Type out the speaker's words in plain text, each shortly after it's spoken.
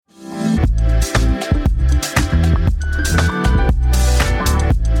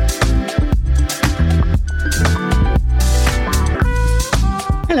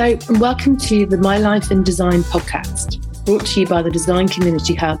Hello and welcome to the My Life in Design podcast, brought to you by the Design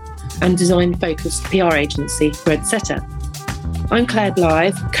Community Hub and design-focused PR agency, Red Setter. I'm Claire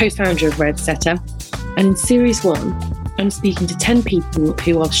Blythe, co-founder of Red Setter, and in Series 1, I'm speaking to 10 people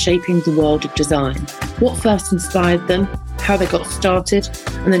who are shaping the world of design, what first inspired them, how they got started,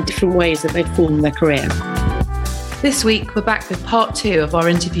 and then different ways that they've formed their career. This week, we're back with part 2 of our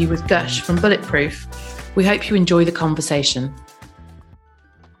interview with Gush from Bulletproof. We hope you enjoy the conversation.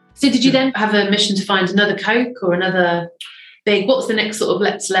 So did you then have a mission to find another Coke or another big, what was the next sort of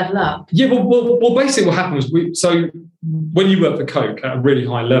let's level up? Yeah, well basically what happened was, so when you work for Coke at a really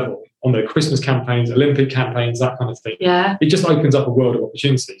high level, on their Christmas campaigns, Olympic campaigns, that kind of thing, it just opens up a world of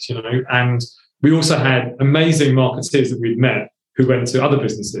opportunities, you know. And we also had amazing marketeers that we'd met who went to other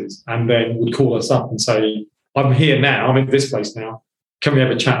businesses and then would call us up and say, I'm here now, I'm in this place now. Can we have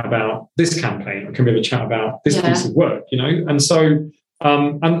a chat about this campaign? Or can we have a chat about this piece of work, you know? And so,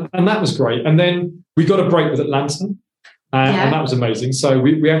 and that was great. And then we got a break with Atlanta, and that was amazing. So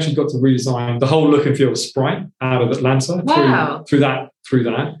we actually got to redesign the whole look and feel of Sprite out of Atlanta through that.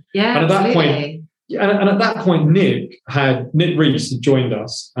 Yeah, and at that point, and at that point, Nick Reese had joined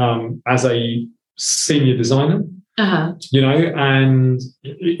us as a senior designer. You know, and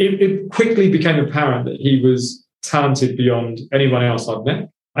it quickly became apparent that he was talented beyond anyone else I'd met.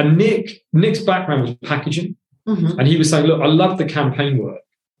 And Nick's background was packaging. And he was saying, look, I love the campaign work,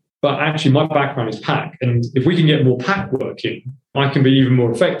 but actually my background is pack. And if we can get more pack work in, I can be even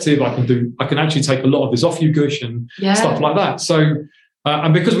more effective. I can actually take a lot of this off you, Gush, and stuff like that. So,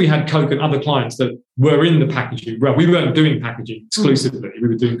 and because we had Coke and other clients that were in the packaging, well, we weren't doing packaging exclusively. We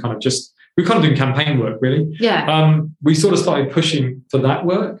were doing doing campaign work, really. We sort of started pushing for that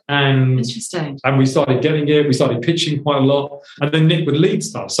work, and we started getting it. We started pitching quite a lot, and then Nick would lead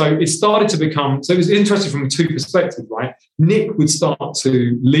stuff. So it started to become. So it was interesting from two perspectives, right? Nick would start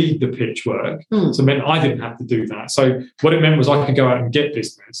to lead the pitch work, so it meant I didn't have to do that. So what it meant was I could go out and get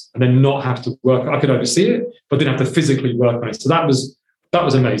business, and then not have to work. I could oversee it, but didn't have to physically work on it. So that was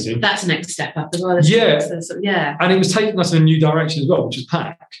amazing. That's the next step up as well. And it was taking us in a new direction as well, which is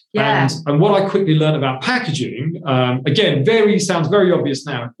pack. And what I quickly learned about packaging, again, sounds very obvious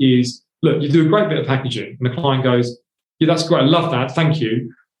now, is, look, you do a great bit of packaging and the client goes, yeah, that's great, I love that, thank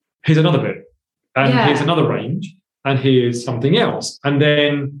you. Here's another bit. And here's another range. And here's something else. And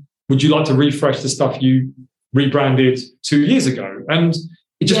then would you like to refresh the stuff you rebranded 2 years ago? And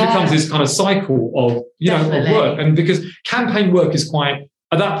it just becomes this kind of cycle of, of work. And because campaign work is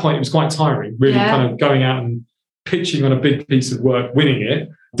at that point, it was quite tiring, really kind of going out and pitching on a big piece of work, winning it,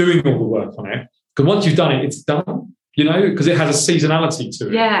 doing all the work on it. Because once you've done it, it's done, because it has a seasonality to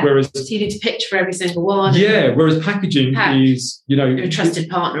it. Whereas, so you need to pitch for every single one. Whereas packaging is, you're a trusted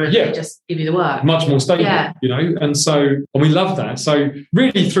partner and they just give you the work. Much more stable, and we love that. So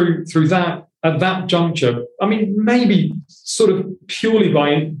really through that, at that juncture, I mean, maybe sort of purely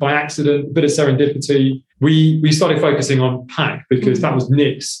by accident, a bit of serendipity, we started focusing on pack because that was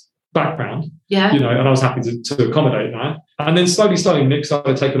Nick's background, and I was happy to accommodate that. And then slowly, Nick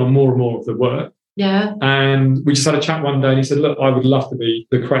started taking on more and more of the work. And we just had a chat one day and he said, look, I would love to be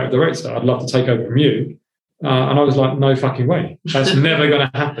the creative director. I'd love to take over from you. And I was like, no fucking way. That's never going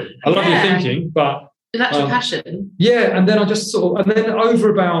to happen. I love your thinking, but... That's your passion. And then I just and then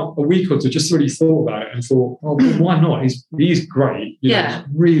over about a week or two, just really thought about it and thought, oh, well, why not? He's great. He's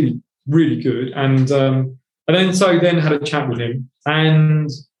really, really good. And then had a chat with him, and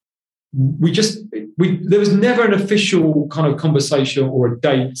there was never an official kind of conversation or a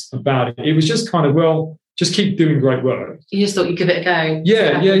date about it. It was just kind of, well, just keep doing great work. You just thought you'd give it a go.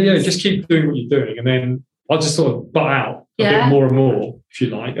 Yeah. Just keep doing what you're doing. And then I just sort of butt out a bit more and more, if you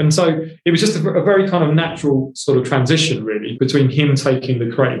like. And so it was just a very kind of natural sort of transition, really, between him taking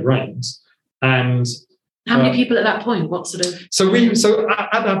the creative reins and... How many people at that point? What sort of... So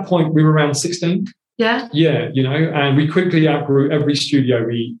at that point, we were around 16. Yeah, and we quickly outgrew every studio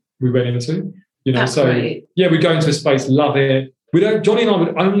we went into. That's great. We'd go into a space, love it. Johnny and I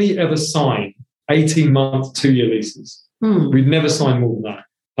would only ever sign 18-month, 2-year leases. We'd never sign more than that.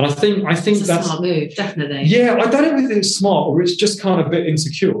 And I think that's a smart move, definitely. Yeah, I don't know if it's smart or it's just kind of a bit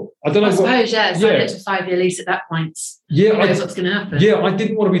insecure. I don't know. I suppose, signing it to a 5-year lease at that point. Who knows what's going to happen? Yeah, I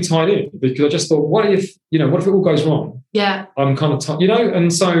didn't want to be tied in because I just thought, what if it all goes wrong? Yeah. I'm kind of,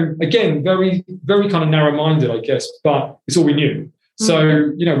 and so again, very, very kind of narrow-minded, I guess, but it's all we knew.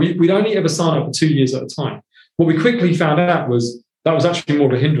 So, we'd only ever sign up for 2 years at a time. What we quickly found out was that was actually more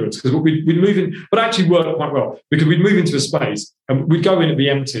of a hindrance because we'd move in, but actually worked quite well because we'd move into a space and we'd go in, it'd be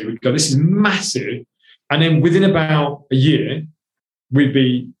empty. We'd go, this is massive. And then within about a year, we'd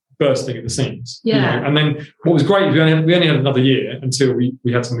be bursting at the seams. Yeah. And then what was great, we only had another year until we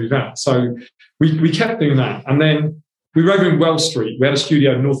had to move out. So we kept doing that. And then we were over in Wells Street. We had a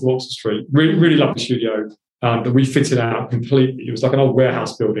studio north of Oxford Street, really lovely studio that we fitted out completely. It was like an old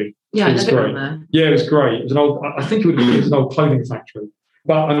warehouse building. Yeah, it was great. Yeah, it was great. It was an old, I think it was an old clothing factory.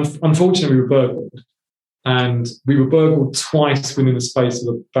 But unfortunately, we were burgled. And we were burgled twice within the space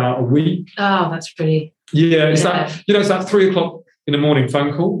of about a week. Oh, that's pretty. Yeah, it's that, it's that 3 o'clock in the morning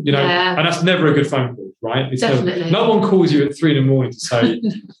phone call, and that's never a good phone call, right? It's definitely. No one calls you at 3 in the morning to say,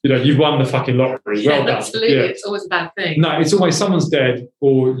 you've won the fucking lottery. Well done. Absolutely. Yeah. It's always a bad thing. No, it's always someone's dead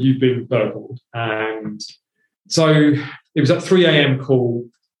or you've been burgled. And so it was at 3 a.m. call,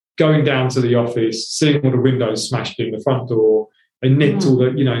 going down to the office, seeing all the windows smashed in, the front door. They nicked all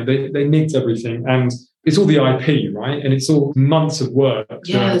the, they nicked everything. And it's all the IP, right? And it's all months of work.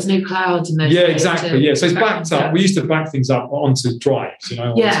 Yeah, there's no clouds in those. Yeah, exactly. Yeah, so it's backed up. We used to back things up onto drives,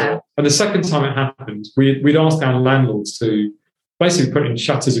 Yeah. And the second time it happened, we'd asked our landlords to basically put in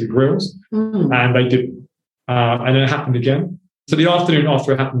shutters and grills, and they didn't. And then it happened again. So the afternoon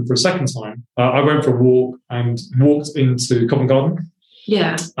after it happened for a second time, I went for a walk and walked into Covent Garden.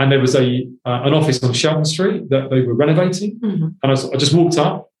 Yeah. And there was an office on Shelton Street that they were renovating. Mm-hmm. And I just walked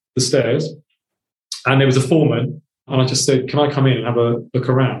up the stairs. And there was a foreman, and I just said, "Can I come in and have a look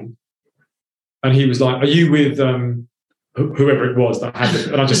around?" And he was like, "Are you with whoever it was that had it?"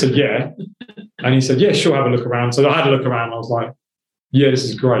 And I just said, "Yeah." And he said, "Yeah, sure, have a look around." So I had a look around. And I was like, "Yeah, this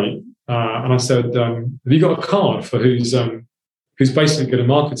is great." And I said, "Have you got a card for who's basically going to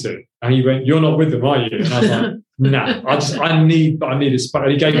market it?" And he went, "You're not with them, are you?" And I was like, "No, I need a space."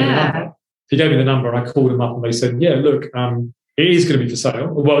 And he gave me the number. He gave me the number, and I called him up, and they said, "Yeah, look, it is going to be for sale.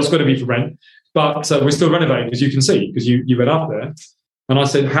 Well, it's going to be for rent. But we're still renovating, as you can see, because you went up there." And I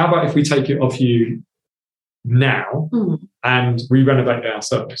said, "How about if we take it off you now and we renovate it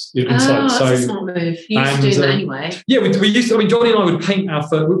ourselves inside?" That's a smart move. You used to do that anyway. Yeah, we used to. I mean, Johnny and I would paint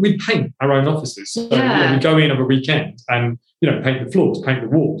we'd paint our own offices. So, we'd go in over a weekend and paint the floors, paint the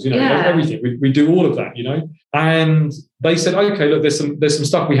walls, everything. We do all of that, And they said, "Okay, look, there's some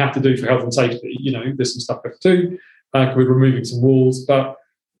stuff we have to do for health and safety. There's some stuff we have to do. We're removing some walls, but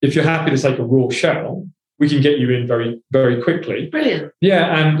if you're happy to take a raw shell, we can get you in very, very quickly." Brilliant.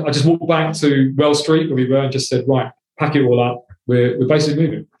 Yeah, and I just walked back to Wells Street where we were and just said, "Right, pack it all up. We're basically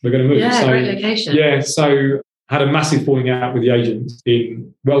moving. We're going to move." Yeah, great location. Yeah, so I had a massive falling out with the agent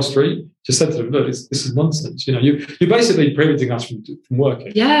in Wells Street. Just said to them, "Look, this is nonsense. You're basically prohibiting us from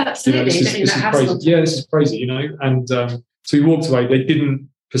working." Yeah, absolutely. This is crazy. Yeah, this is crazy. And so we walked away. They didn't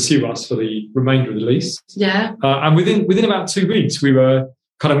pursue us for the remainder of the lease. Yeah. And within about 2 weeks, we were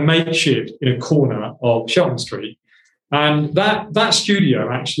kind of makeshift in a corner of Shelton Street. And that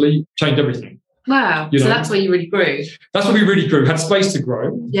studio actually changed everything. Wow. So that's where you really grew. That's where we really grew, had space to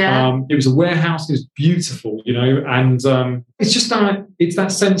grow. Yeah. It was a warehouse, it was beautiful, and it's just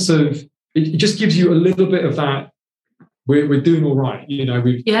that sense of, it just gives you a little bit of that, we're doing all right,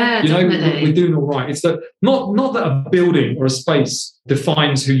 definitely. We're doing all right. It's that not that a building or a space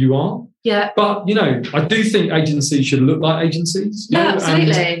defines who you are. Yeah. But I do think agencies should look like agencies.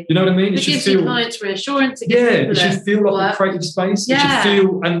 Absolutely. And, you know what I mean? It gives your clients reassurance. It should feel like a creative space. Yeah. It should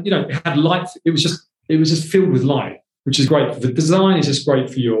feel, and it had life. It was just filled with life, which is great. The design is just great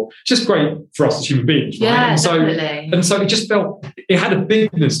just great for us as human beings, right? Yeah, definitely. And so it just felt, it had a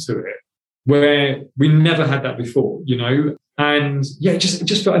bigness to it where we never had that before, and it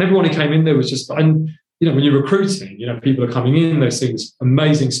just felt, and everyone who came in there was just, and when you're recruiting, people are coming in, they're seeing this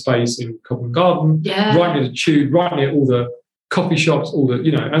amazing space in Covent Garden, right near the tube, right near all the coffee shops, all the,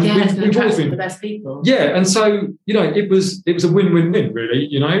 and we've always been the best people. Yeah, and so, it was a win-win-win, really,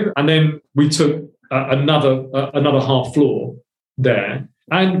 and then we took another half floor there,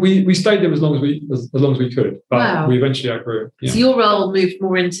 and we stayed there as long as we could, but we eventually outgrew it. Yeah. So your role moved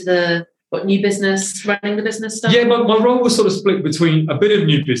more into the new business, running the business stuff? Yeah, my role was sort of split between a bit of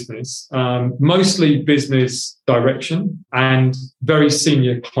new business, mostly business direction, and very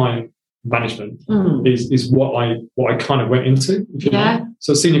senior client management is what I kind of went into. If you know.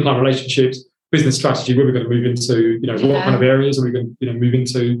 So senior client relationships, business strategy, where we're going to move into, what kind of areas are we going to move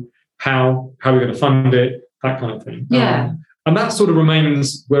into, how we're going to fund it, that kind of thing. Yeah. And that sort of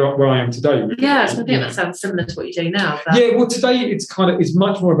remains where I am today. Really. Yeah, so I think that sounds similar to what you're doing now. Yeah, well, today it's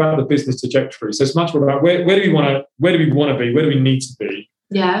much more about the business trajectory. So it's much more about where do we want to be, where do we need to be,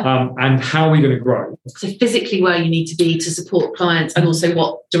 and how are we going to grow. So physically, where you need to be to support clients, and also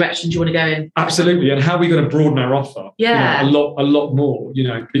what direction do you want to go in. Absolutely, and how are we going to broaden our offer? Yeah, a lot more.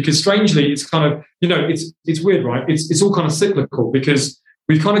 Because strangely, it's kind of it's weird, right? It's all kind of cyclical because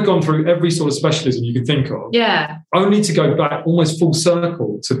we've kind of gone through every sort of specialism you can think of. Yeah. Only to go back almost full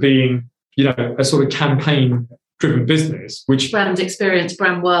circle to being, a sort of campaign-driven business, which brand experience,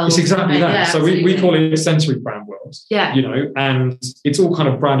 brand world. It's exactly that. Yeah, so we call it sensory brand world. Yeah. And it's all kind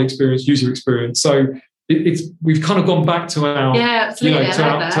of brand experience, user experience. So we've kind of gone back to our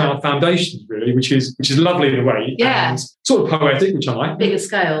to our foundations really, which is lovely in a way, and sort of poetic, which I like. Bigger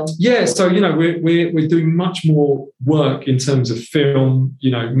scale. Yeah, so we're doing much more work in terms of film,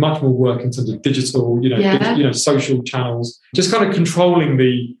 much more work in terms of digital, social channels, just kind of controlling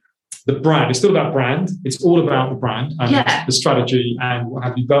the brand. It's still about brand. It's all about the brand and the strategy and what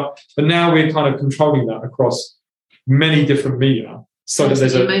have you. But now we're kind of controlling that across many different media. So that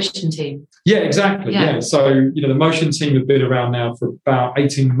there's a motion team. Yeah, exactly. Yeah. So, the motion team have been around now for about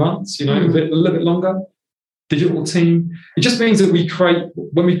 18 months, a little bit longer. Digital team. It just means that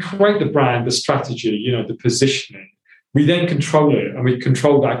when we create the brand, the strategy, the positioning, we then control it, and we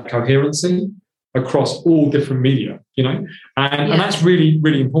control that coherency across all different media, and that's really,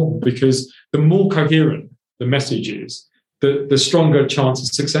 really important, because the more coherent the message is, the stronger chance of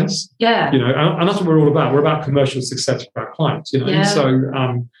success. Yeah. And that's what we're all about. We're about commercial success for our clients, So,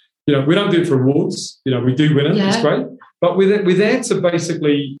 we don't do it for awards. We do win it. Yeah. It's great. But we're there to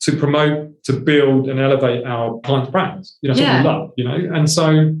basically to promote, to build and elevate our clients' brands. That's what we love, And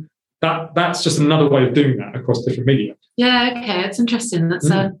so that's just another way of doing that across different media. Yeah, okay. That's interesting. That's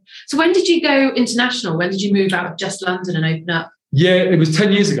So when did you go international? When did you move out of just London and open up? Yeah, it was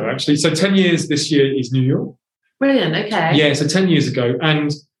 10 years ago, actually. So 10 years this year is New York. Brilliant, okay. Yeah, so 10 years ago.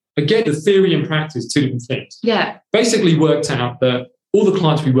 And again, the theory and practice, two different things. Yeah. Basically worked out that all the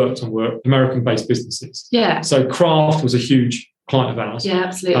clients we worked on were American-based businesses. Yeah. So Kraft was a huge client of ours. Yeah,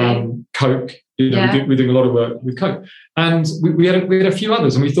 absolutely. Coke, we're doing a lot of work with Coke. And we had a few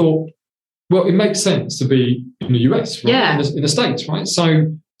others, and we thought, well, it makes sense to be in the US, right? Yeah. In the States, right?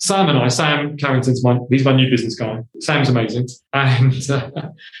 So Sam Carrington's he's my new business guy. Sam's amazing. And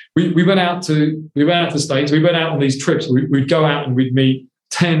we went out to the States. We went out on these trips. We'd go out and we'd meet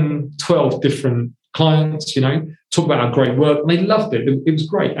 10, 12 different clients, talk about our great work. And they loved it. It was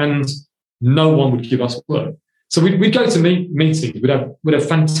great. And no one would give us work. So we'd go to meetings. We'd have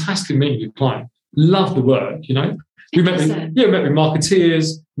fantastic meetings with clients. Love the work, We met with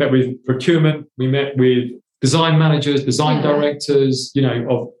marketeers, met with procurement. We met with design managers, design directors,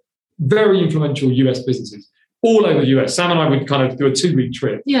 of very influential US businesses all over the US. Sam and I would kind of do a 2-week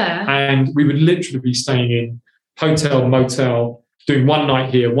trip. Yeah. And we would literally be staying in hotel, motel, doing one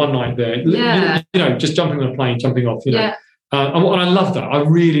night here, one night there. Yeah. Just jumping on a plane, jumping off, Yeah. And I love that.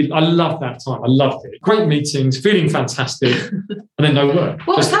 I love that time. I loved it. Great meetings, feeling fantastic, and then no work.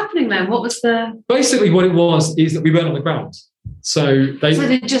 What was happening then? What was Basically, what it was is that we weren't on the ground. So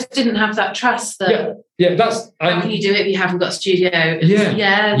they just didn't have that trust that how can you do it if you haven't got a studio?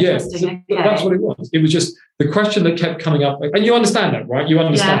 So that's what it was. It was just the question that kept coming up, and you understand that, right?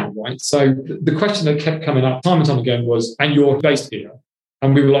 Right? So the question that kept coming up time and time again was, and you're based here.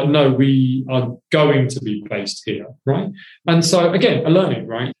 And we were like, no, we are going to be based here, right? And so, again, a learning,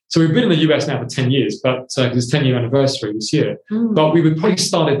 right? So we've been in the US now for 10 years, but it's 10-year anniversary this year. But we probably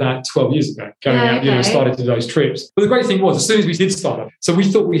started that 12 years ago, going out, started to do those trips. But the great thing was, as soon as we did start it, so we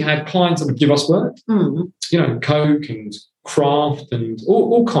thought we had clients that would give us work, Coke and Kraft and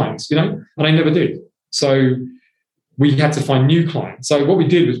all kinds, and they never did. So we had to find new clients. So what we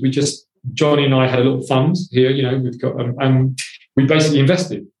did was Johnny and I had a little fund here, we've got, we basically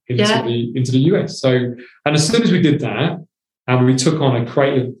invested into the US. So, and as soon as we did that, and we took on a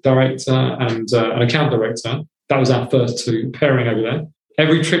creative director and an account director, that was our first 2 pairing over there.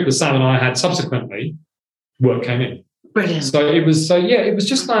 Every trip that Sam and I had subsequently, work came in. Brilliant. So it was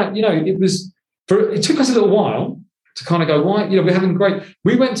just like, it took us a little while to kind of go, why, we're having great.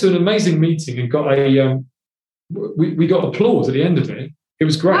 We went to an amazing meeting and got we got applause at the end of it. It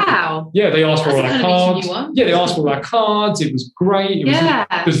was great. Wow. Yeah, they asked for all our cards. Yeah, they asked for all our cards. It was great. There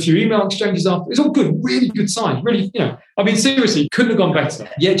was a few email exchanges after. It's all good. Really good signs. Really, seriously, couldn't have gone better.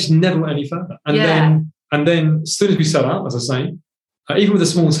 Yeah, it just never went any further. And then as soon as we set up, as I say, even with a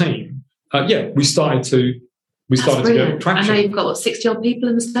small team, we started to get traction. I know you've got 60-odd people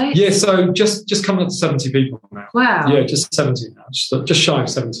in the States. Yeah, so just coming up to 70 people now. Wow. Yeah, just 70 now. Just shy of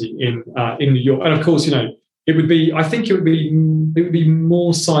 70 in New York. And of course, it would be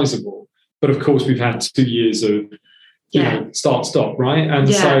more sizable, but of course we've had 2 years of start stop, right? And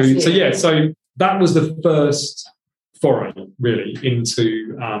so that was the first foray really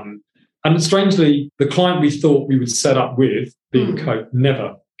into and strangely the client we thought we would set up with being Coke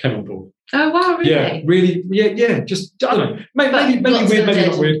never came on board. Oh wow, really? Yeah, really, yeah. Just I don't know, maybe weird, maybe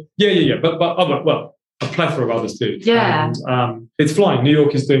not weird. Yeah. But a plethora of others did. Yeah. And it's flying. New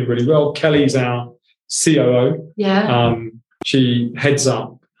York is doing really well. Kelly's our COO. Yeah. She heads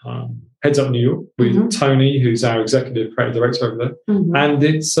up New York with Tony, who's our executive creative director over there. And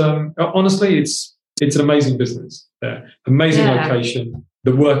it's honestly, it's an amazing business there. Amazing location.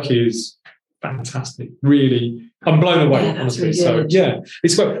 The work is fantastic. Really, I'm blown away, honestly. Really so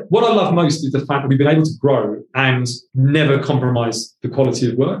it's great. What I love most is the fact that we've been able to grow and never compromise the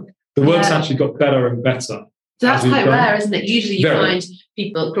quality of work. The work's actually got better and better. So that's quite rare, isn't it? Usually you find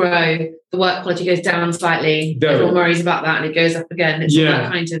people grow, the work quality goes down slightly, everyone worries about that, and it goes up again. It's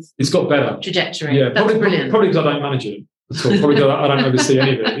that kind of it's got better trajectory. Yeah, that's brilliant. Probably because I don't manage it. Probably because I don't oversee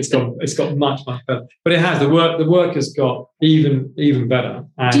any of it. It's got much better. But it has the work has got even better.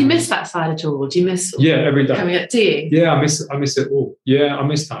 And do you miss that side at all? Do you miss every day coming up? Do you? Yeah, I miss it all. Yeah, I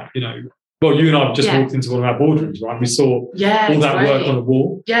miss that. You know, well, you and I have just walked into one of our boardrooms, right? We saw all that work on the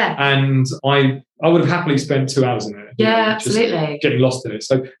wall. Yeah, and I would have happily spent 2 hours in there. Yeah, absolutely. Getting lost in it.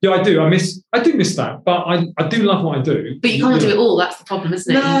 So I do miss that, but I do love what I do. But you can't do it all. That's the problem,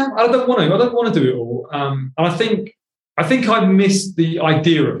 isn't it? No, I don't want to do it all. And I think I miss the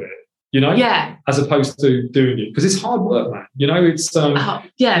idea of it, you know, as opposed to doing it, because it's hard work, man. You know, it's you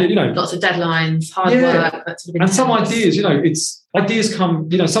know, lots of deadlines, hard work, that sort of and some ideas, you know,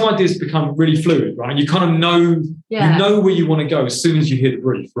 some ideas become really fluid, right? You kind of know you know where you want to go as soon as you hear the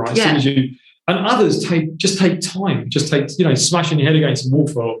brief, right? As soon as you, and others take time, you know, smashing your head against the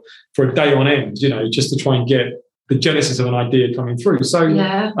wall for a day on end, you know, just to try and get the genesis of an idea coming through. So,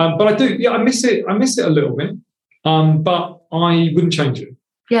 but I do, I miss it a little bit. But I wouldn't change it.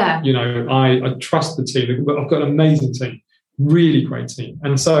 Yeah. You know, I trust the team. I've got an amazing team, really great team.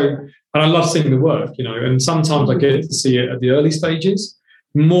 And I love seeing the work, you know, and sometimes I get to see it at the early stages.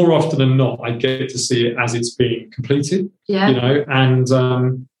 More often than not, I get to see it as it's being completed, you know, and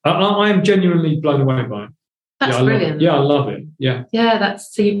I am genuinely blown away by it. That's brilliant. I love it. Yeah. Yeah,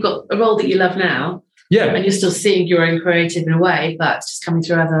 so you've got a role that you love now. Yeah. And you're still seeing your own creative in a way, but it's just coming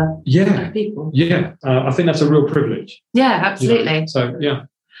through other people. Yeah. I think that's a real privilege. Yeah, absolutely. You know? So, yeah.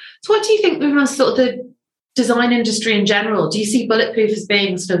 So what do you think around sort of the design industry in general? Do you see Bulletproof as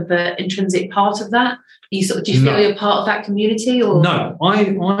being sort of an intrinsic part of that? Do you feel you're part of that community? Or no, I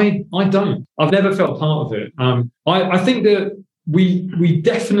don't. I've never felt part of it. I think that we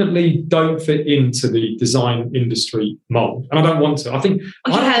definitely don't fit into the design industry mold, and I don't want to. I think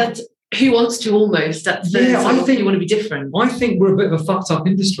who wants to almost? I think you want to be different. I think we're a bit of a fucked up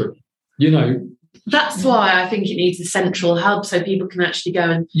industry, you know. That's why I think it needs a central hub so people can actually go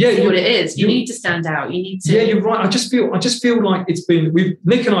and see what it is. You need to stand out. You need to. Yeah, you're right. I just feel like it's been.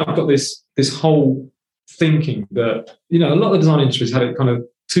 Nick and I have got this whole thinking that, you know, a lot of the design industry's had it kind of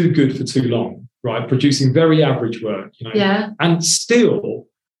too good for too long, right? Producing very average work, you know. Yeah. And still,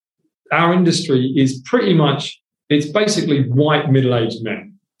 our industry is pretty much, it's basically white middle-aged men.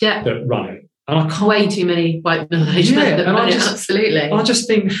 That run it. And I can't, way too many white middle-aged men that run it, absolutely. I just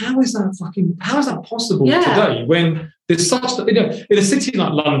think, how is that possible today when there's such, you know, in a city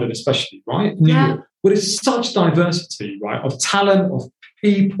like London especially, right? New York, where there's such diversity, right, of talent, of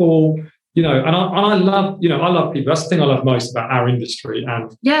people, you know, and I love people. That's the thing I love most about our industry and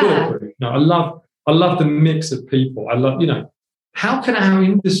Bulletproof. You know, I love the mix of people. I love, you know, how can our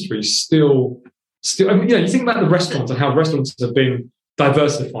industry still I mean, you know, you think about the restaurants and how restaurants have been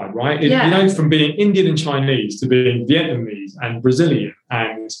diversified, right? You know, from being Indian and Chinese to being Vietnamese and Brazilian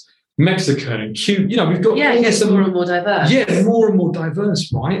and Mexican and Cuban. You know, we've got more and more diverse. Yeah, more and more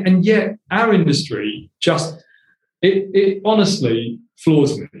diverse, right? And yet our industry just it honestly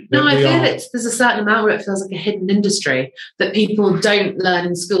floors me. No, I feel there's a certain amount where it feels like a hidden industry that people don't learn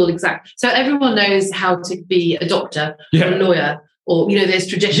in school exactly. So everyone knows how to be a doctor or a lawyer. Or, you know, there's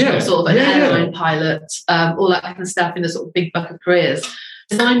traditional sort of an airline pilot, all that kind of stuff in the sort of big bucket of careers.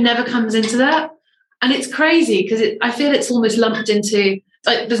 Design never comes into that. And it's crazy because I feel it's almost lumped into,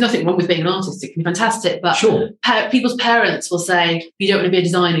 like, there's nothing wrong with being an artist. It can be fantastic. But people's parents will say, if you don't want to be a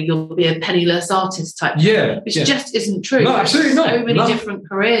designer, you'll be a penniless artist type thing, which just isn't true. No, absolutely not. So many different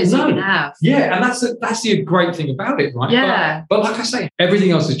careers you can have. Yeah, and that's the great thing about it, right? Yeah. But like I say, everything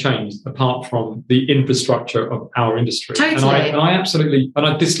else has changed apart from the infrastructure of our industry. Totally. And I absolutely, and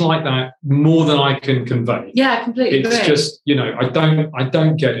I dislike that more than I can convey. Yeah, I completely agree. It's just, you know, I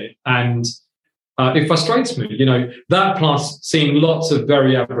don't get it. And it frustrates me, you know, that plus seeing lots of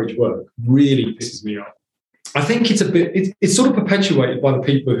very average work really pisses me off. I think it's sort of perpetuated by the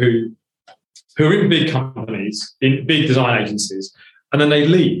people who are in big companies, in big design agencies, and then they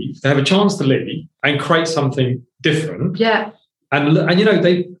leave, they have a chance to leave and create something different. Yeah. And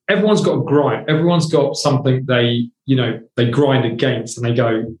everyone's got a gripe. Everyone's got something they grind against, and they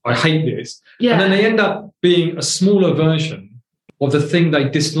go, I hate this. Yeah. And then they end up being a smaller version of the thing they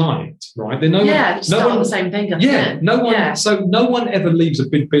disliked, right? On the same thing. So no one ever leaves a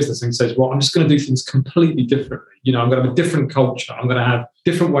big business and says, well, I'm just going to do things completely differently. I'm going to have a different culture. I'm going to have a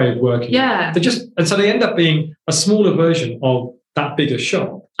different way of working. Yeah. And so they end up being a smaller version of that bigger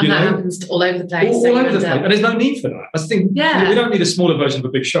shop. And that happens all over the place. All over the place. And there's no need for that. That's the thing. Yeah. We don't need a ssmaller version of a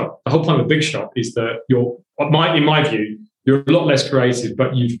big shop. The whole point of a big shop is that in my view, you're a lot less creative,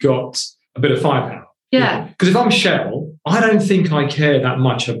 but you've got a bit of firepower. Yeah. Because if I'm Shell, I don't think I care that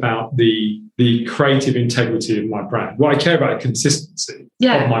much about the creative integrity of my brand. What I care about is consistency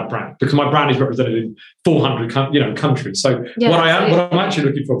of my brand, because my brand is represented in 400 countries. So what I'm actually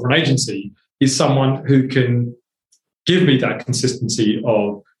looking for an agency is someone who can give me that consistency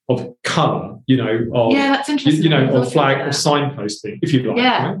of colour, that's interesting. of flag or signposting, if you like.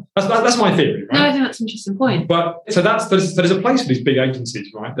 Yeah. Right? That's my theory, right? No, I think that's an interesting point. But so there's a place for these big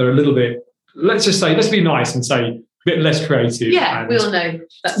agencies, right? They're a little bit, let's be nice and say a bit less creative. Yeah, we all know.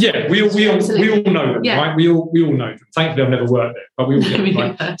 We all know them, right? We all know them. Thankfully, I've never worked there, but we all know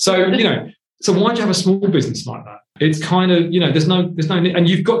them, right? So so why'd you have a small business like that? It's kind of there's no need, and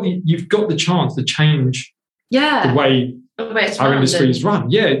you've got the chance to change the way our industry is run.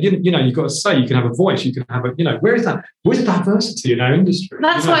 Yeah, you've got to say, you can have a voice, you can have where's the diversity in our industry?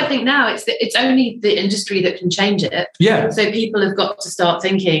 That's why I think now it's only the industry that can change it. Yeah. So people have got to start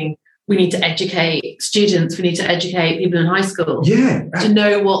thinking, we need to educate students, we need to educate people in high school to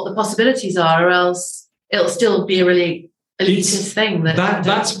know what the possibilities are, or else it'll still be a really elitist thing.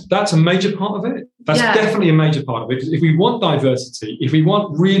 That's a major part of it. That's definitely a major part of it. If we want diversity, if we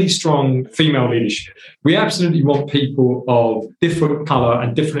want really strong female leadership, we absolutely want people of different colour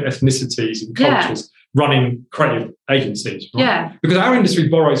and different ethnicities and cultures running creative agencies. Right? Yeah. Because our industry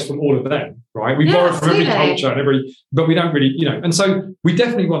borrows from all of them, right? We borrow from every culture and but we don't really, and so we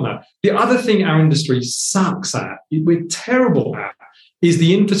definitely want that. The other thing our industry sucks at, we're terrible at, is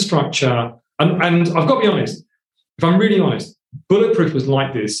the infrastructure. And I've got to be honest, if I'm really honest, Bulletproof was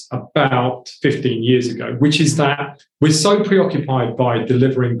like this about 15 years ago, which is that we're so preoccupied by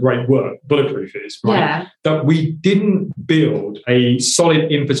delivering great work, Bulletproof is, right? That we didn't build a solid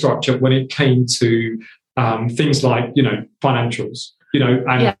infrastructure when it came to things like, financials,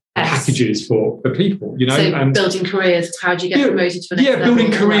 and packages for people, So and building careers, how do you get promoted to the next level?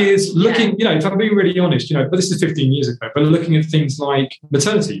 Building careers, looking, if I'm being really honest, but this is 15 years ago, but looking at things like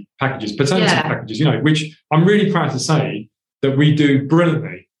maternity packages, paternity packages, which I'm really proud to say that we do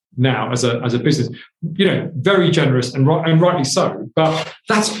brilliantly now as a business, very generous and rightly so. But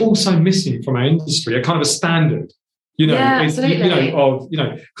that's also missing from our industry, a kind of a standard, because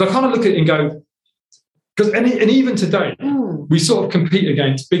I kind of look at it and go, and even today, we sort of compete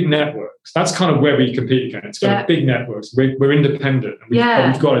against big networks. That's kind of where we compete against, big networks. We're independent, and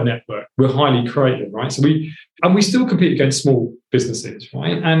we've got a network. We're highly creative, right? So we still compete against small businesses,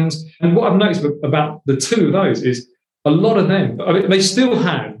 right? And what I've noticed about the two of those is, a lot of them, they still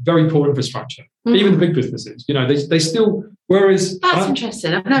have very poor infrastructure. Even the big businesses, they still. Whereas that's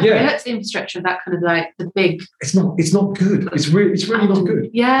interesting. I've never heard the infrastructure of that kind of like the big. It's not good. It's really not good.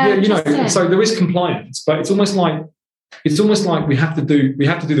 Yeah. So there is compliance, but it's almost like we have to do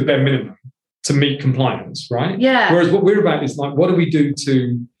the bare minimum to meet compliance, right? Yeah. Whereas what we're about is like, what do we do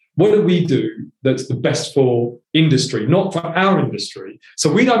that's the best for industry, not for our industry?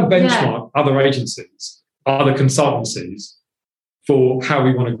 So we don't benchmark other agencies, other consultancies for how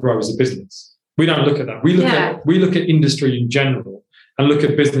we want to grow as a business. We don't look at that. We look at industry in general and look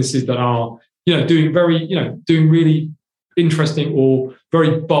at businesses that are, doing really interesting or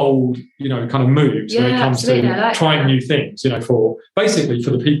very bold, kind of moves when it comes to trying new things, for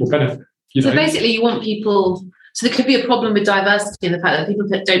the people benefit. So basically you want people. So there could be a problem with diversity in the fact that people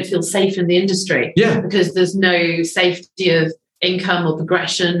don't feel safe in the industry. Yeah. Because there's no safety of income or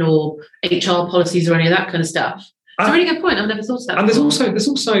progression or HR policies or any of that kind of stuff. It's a really good point. I've never thought of that. And there's also,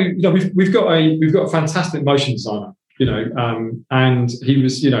 we've got a fantastic motion designer, and he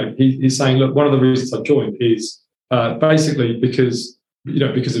was, he's saying, look, one of the reasons I joined is basically because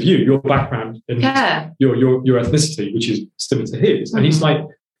of your background and your ethnicity, which is similar to his. And he's like,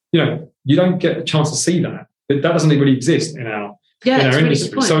 you don't get a chance to see that. That doesn't really exist in our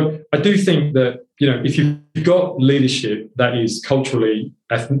industry. Really, so I do think that, if you've got leadership that is culturally,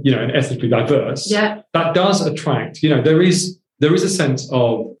 and ethnically diverse, that does attract, there is a sense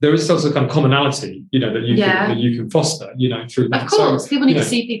of kind of commonality, that you can foster, through that. Of course, people need to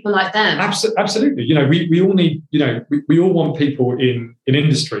see people like them. Absolutely. We all need, we all want people in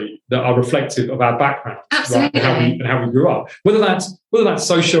industry that are reflective of our background, Absolutely. right? And how we grew up. Whether that's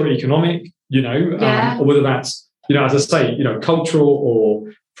socio-economic, or whether that's, as I say, cultural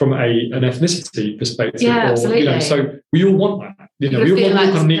or from an ethnicity perspective. Yeah, absolutely. So we all want that. We all feel like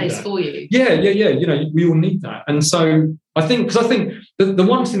all it's a need place that. for you. Yeah. We all need that. And so I think the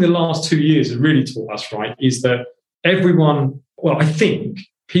one thing the last 2 years has really taught us, right, is that I think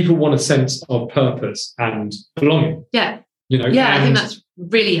people want a sense of purpose and belonging. Yeah. I think that's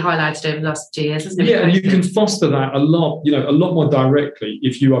really highlighted over the last 2 years, isn't it? Yeah, and you can foster that a lot more directly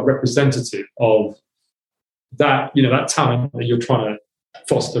if you are representative of that, that talent that you're trying to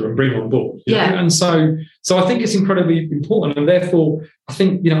foster and bring on board. You know? And so I think it's incredibly important, and therefore I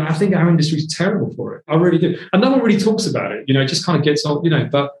think our industry is terrible for it. I really do, and no one really talks about it. It just kind of gets on,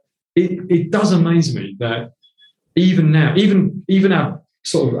 but it does amaze me that even now, even our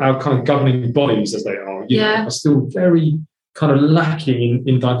kind of governing bodies as they are, are still very kind of lacking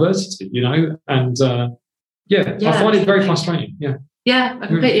in diversity. And I find it very frustrating. Yeah, I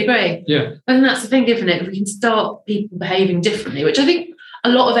completely agree. Yeah. I think that's the thing, isn't it? If we can start people behaving differently, which I think a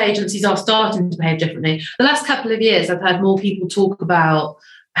lot of agencies are starting to behave differently. The last couple of years, I've heard more people talk about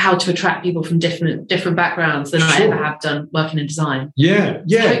how to attract people from different backgrounds than I ever have done working in design. Yeah.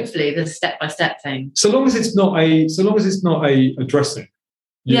 So hopefully there's a step-by-step thing. So long as it's not a addressing.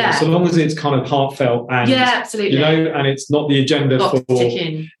 So long as it's kind of heartfelt and absolutely. And it's not the agenda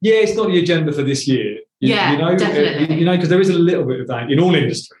it's not the agenda for this year. Definitely. Because there is a little bit of that in all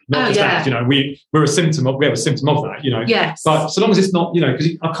industry. Not just that. We have a symptom of that. Yes. But so long as it's not, because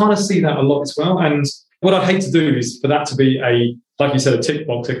I kind of see that a lot as well. And what I'd hate to do is for that to be like you said, a tick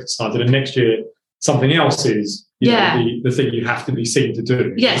box exercise, and then next year something else is the thing you have to be seen to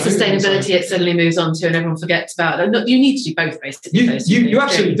do. Yeah, sustainability it suddenly moves on to and everyone forgets about it. You need to do both, basically. You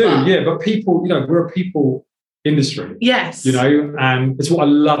absolutely do, but people, we're a people industry. Yes. And it's what I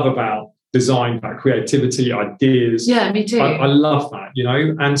love about design, about creativity, ideas. Yeah, me too. I love that,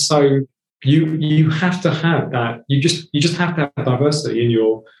 and so you have to have that. You just have to have diversity in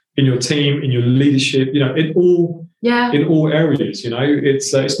your team, in your leadership, in all areas.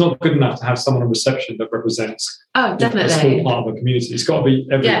 It's not good enough to have someone on reception that represents definitely a small part of a community. It's got to be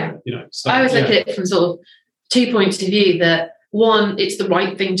everywhere. So, I always look at it from sort of 2 points of view. That one, it's the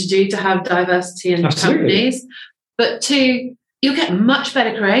right thing to do to have diversity in companies, but two, you'll get much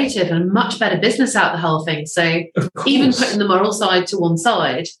better creative and much better business out of the whole thing. So even putting the moral side to one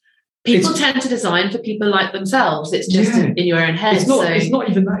side, people tend to design for people like themselves. It's just in your own head. It's not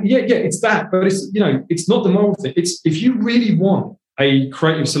even that. Yeah, it's that. But it's it's not the moral thing. It's if you really want a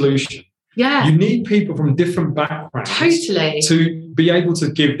creative solution, you need people from different backgrounds to be able to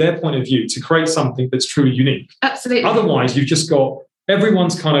give their point of view to create something that's truly unique. Absolutely. Otherwise, you've just got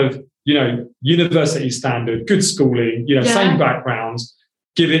everyone's kind of university standard, good schooling, same backgrounds,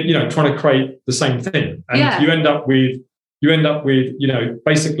 trying to create the same thing, and you end up with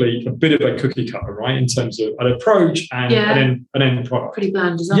basically a bit of a cookie cutter, right, in terms of an approach and an end product. Pretty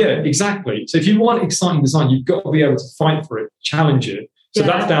bland design. Yeah, exactly. So if you want exciting design, you've got to be able to fight for it, challenge it. So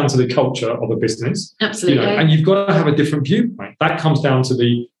that's down to the culture of a business. Absolutely. And you've got to have a different viewpoint. That comes down to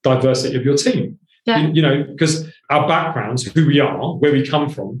the diversity of your team. Yeah. Because our backgrounds, who we are, where we come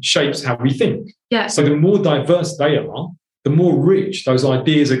from, shapes how we think. Yeah. So the more diverse they are, the more rich those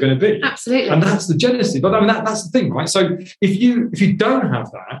ideas are going to be. Absolutely. And that's the genesis. But I mean, that's the thing, right? So if you don't have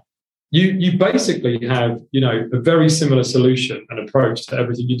that, you basically have, a very similar solution and approach to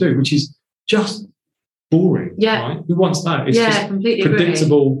everything you do, which is just boring. Yeah. Right? Who wants that? It's just completely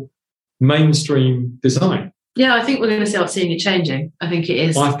predictable mainstream design. Yeah, I think we're going to start seeing it changing. I think it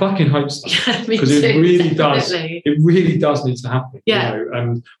is. I fucking hope so. Because it really definitely does. It really does need to happen. Yeah.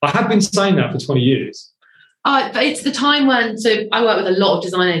 And I have been saying that for 20 years. But it's the time when, so I work with a lot of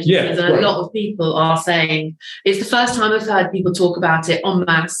design agencies, and a lot of people are saying it's the first time I've heard people talk about it en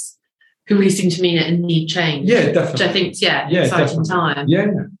masse who really seem to mean it and need change. Yeah, definitely. Which I think, exciting time. Yeah.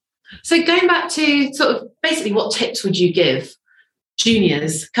 So going back to sort of basically what tips would you give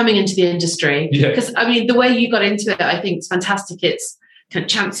juniors coming into the industry? Because I mean, the way you got into it, I think is fantastic. It's kind of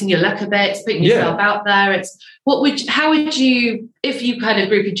chancing your luck a bit, it's putting yourself out there. It's how would you, if you had a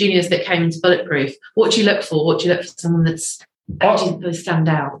group of juniors that came into Bulletproof, what do you look for? What do you look for someone that's actually going to stand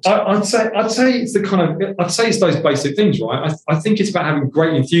out? I'd say it's it's those basic things, right? I think it's about having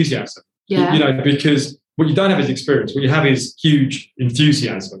great enthusiasm. Yeah. Because what you don't have is experience. What you have is huge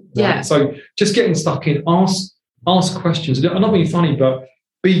enthusiasm. Right? Yeah. So just getting stuck in, ask questions. I'm not being funny, but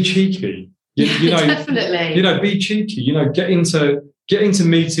be cheeky. Definitely. Be cheeky. Get into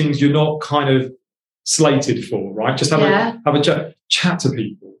meetings you're not kind of slated for, right? Just have a chat to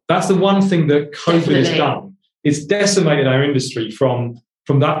people. That's the one thing that COVID has done. It's decimated our industry from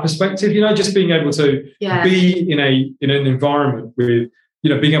from that perspective, just being able to be in an environment with,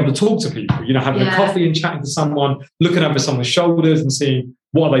 being able to talk to people, having a coffee and chatting to someone, looking over someone's shoulders and seeing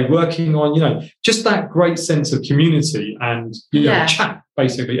what are they working on, just that great sense of community and, chat,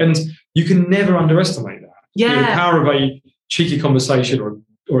 basically. And you can never underestimate that. Yeah. The power of a cheeky conversation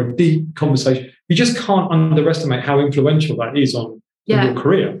or a deep conversation. You just can't underestimate how influential that is on your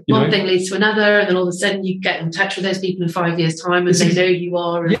career. One thing leads to another, and then all of a sudden you get in touch with those people in 5 years' time and they know who you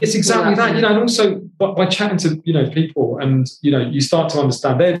are. And it's exactly that. And also by chatting to people, and you start to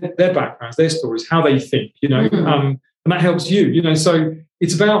understand their backgrounds, their stories, how they think. And that helps you. So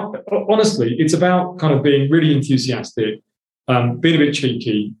it's about, honestly, it's about kind of being really enthusiastic, being a bit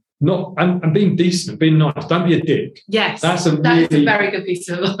cheeky. And being decent, being nice. Don't be a dick. Yes, that's a very good piece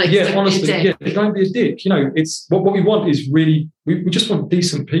of advice. Yeah, honestly, don't be a dick. It's what we want is really we just want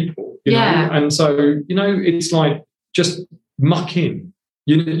decent people. You know? And so it's like just muck in.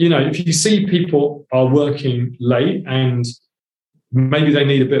 If you see people are working late and maybe they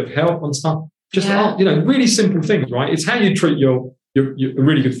need a bit of help on stuff, just really simple things, right? It's how you treat your a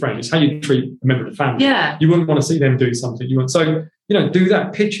really good friend. It's how you treat a member of the family. Yeah, you wouldn't want to see them do something you want. So do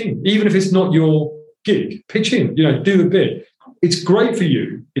that, pitch in. Even if it's not your gig, pitch in, do a bit. It's great for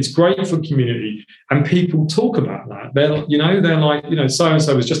you. It's great for the community. And people talk about that. They're like,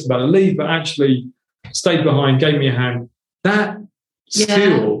 so-and-so was just about to leave, but actually stayed behind, gave me a hand. That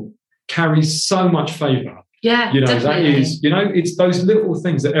still carries so much favour. Yeah, definitely. That is, it's those little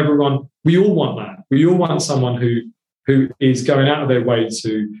things that we all want that. We all want someone who is going out of their way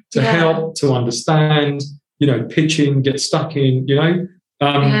to help, to understand, pitch in, get stuck in,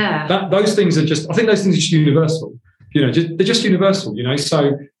 those things are just, I think those things are just universal, they're just universal,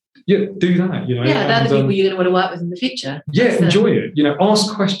 so do that, they're the people you're going to want to work with in the future. Yeah, enjoy it,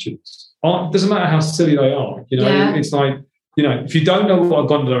 ask questions. It doesn't matter how silly they are, it's like, if you don't know what a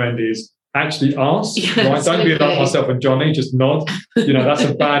gondola end is, actually ask, right? Don't be like myself and Johnny, just nod, that's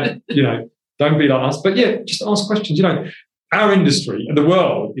a bad, don't be like us, but just ask questions, Our industry and the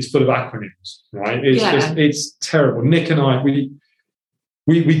world is full of acronyms, right? It's terrible. Nick and I, we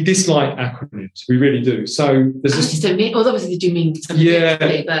dislike acronyms. We really do. So there's just don't mean. Well, obviously they do mean something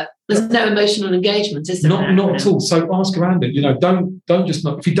differently, but there's no emotional engagement, is there? Not at all. So ask around it. Don't just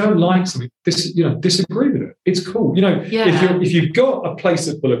not. If you don't like something, disagree with it. It's cool. If you've got a place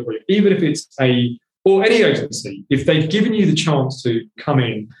at Bulletproof, even if it's or any agency, if they've given you the chance to come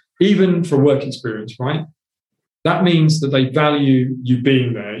in, even for work experience, right? That means that they value you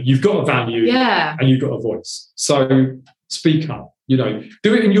being there. You've got a value and you've got a voice. So speak up,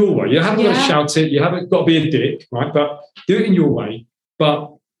 do it in your way. You haven't got to shout it. You haven't got to be a dick, right? But do it in your way.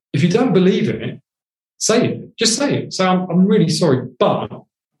 But if you don't believe in it, say it. Just say it. So I'm really sorry, but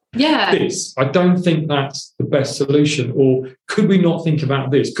this, I don't think that's the best solution. Or could we not think about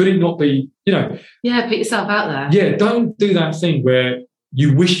this? Could it not be, put yourself out there. Yeah, don't do that thing where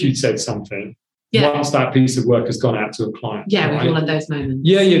you wish you'd said something once that piece of work has gone out to a client. Yeah, right? We've all had those moments.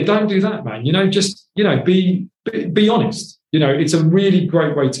 Yeah, don't do that, man. Just, be honest. It's a really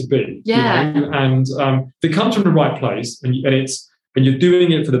great way to be. Yeah. And if it comes from the right place and you're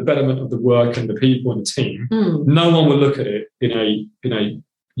doing it for the betterment of the work and the people and the team, no one will look at it in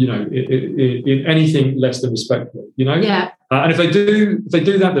anything less than respectful, Yeah. And if they do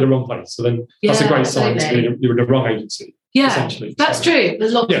that, they're the wrong place. So then that's a great sign to you're in the wrong agency. Yeah, essentially. That's true.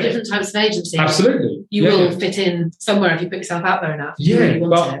 There's lots of different types of agencies. Absolutely. You will fit in somewhere if you put yourself out there enough. Yeah,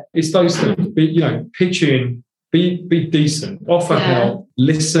 but it's those things. Pitch in, be decent, offer help,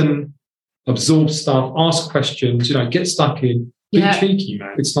 listen, absorb stuff, ask questions, get stuck in, be cheeky,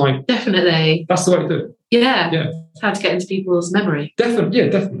 man. It's like... Definitely. That's the way to do it. Yeah. It's how to get into people's memory.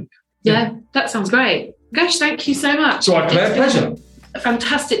 Definitely. Yeah, that sounds great. Gush, thank you so much. So Claire, pleasure.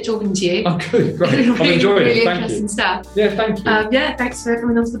 Fantastic talking to you. Oh, good, great. I've enjoyed it. Really thank interesting you. Stuff. Yeah, thank you. Thanks for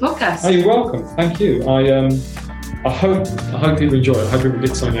coming onto the podcast. Oh, you're welcome. Thank you. I hope people enjoy it. I hope people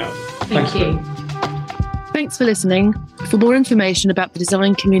get something out of it. Thank you. Thanks for listening. For more information about the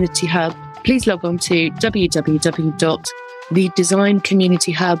Design Community Hub, please log on to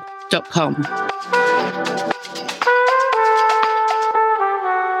www.thedesigncommunityhub.com.